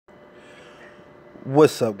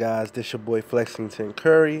What's up, guys? This your boy Flexington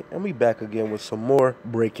Curry, and we back again with some more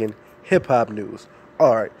breaking hip-hop news.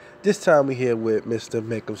 Alright, this time we here with Mr.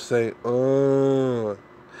 Make 'em Say,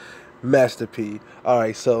 Master P.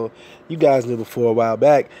 Alright, so you guys knew before a while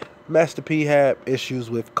back, Master P had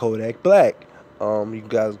issues with Kodak Black. You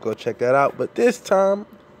guys go check that out, but this time,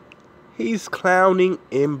 he's clowning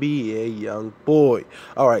NBA Youngboy.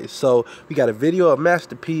 Alright, so we got a video of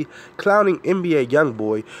Master P clowning NBA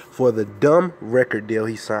Youngboy for the dumb record deal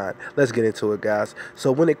he signed. Let's get into it, guys.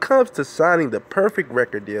 So when it comes to signing the perfect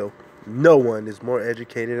record deal, no one is more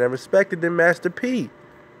educated and respected than Master P,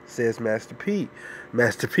 says Master P.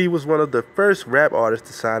 Master P was one of the first rap artists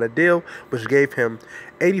to sign a deal which gave him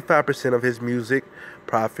 85% of his music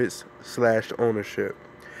profits / ownership.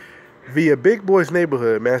 Via Big Boy's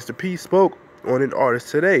Neighborhood, Master P spoke on an artist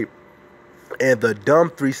today and the dumb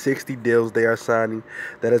 360 deals they are signing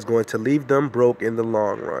that is going to leave them broke in the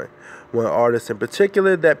long run. One artist in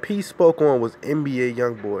particular that P spoke on was NBA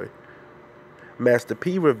Youngboy. Master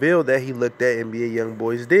P revealed that he looked at NBA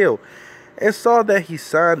Youngboy's deal and saw that he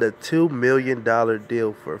signed a $2 million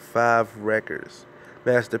deal for 5 records.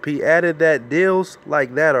 Master P added that deals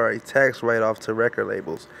like that are a tax write-off to record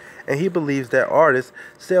labels, and he believes that artists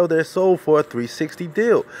sell their soul for a 360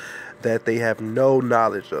 deal that they have no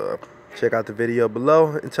knowledge of. Check out the video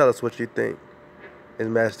below and tell us what you think. Is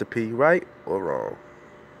Master P right or wrong?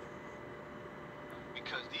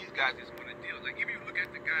 Because these guys is going to deal. Like, if you look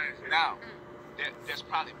at the guys now, that's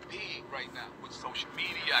probably big right now with social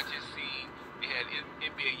media. I just seen they had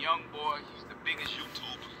NBA Youngboy. He's the biggest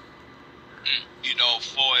YouTuber. You know,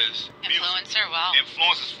 for his influencer, music. wow.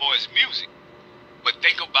 Influencers for his music. But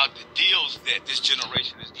think about the deals that this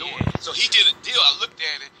generation is doing. Yeah. So he did a deal. I looked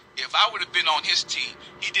at it. If I would have been on his team,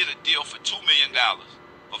 he did a deal for $2 million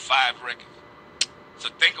for 5 records. So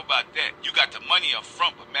think about that. You got the money up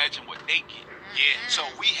front, but imagine what they get. Yeah. So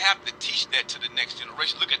we have to teach that to the next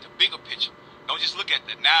generation. Look at the bigger picture. Don't just look at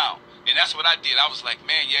the now. And that's what I did. I was like,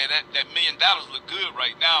 man, yeah, that $1 million look good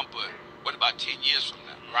right now, but what about 10 years from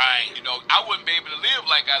now? Right. You know, I wouldn't be able to live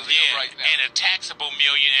like I live right now. And a taxable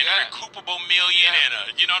million and a recoupable million and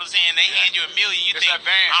a, you know what I'm saying? They hand you $1 million, you it's think,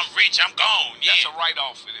 advanced. I'm rich, I'm gone. That's a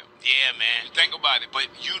write-off for them. Yeah, man. You think about it, but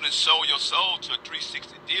you done sold your soul to a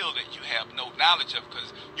 360 deal that you have no knowledge of,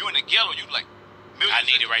 because you in the ghetto, you like, millions. I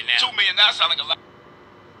need it right now. $2 million sound like a lot.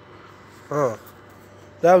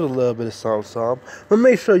 That was a little bit of something. But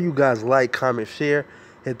make sure you guys like, comment, share,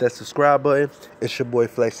 hit that subscribe button. It's your boy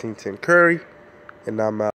Flexington Curry, and I'm out.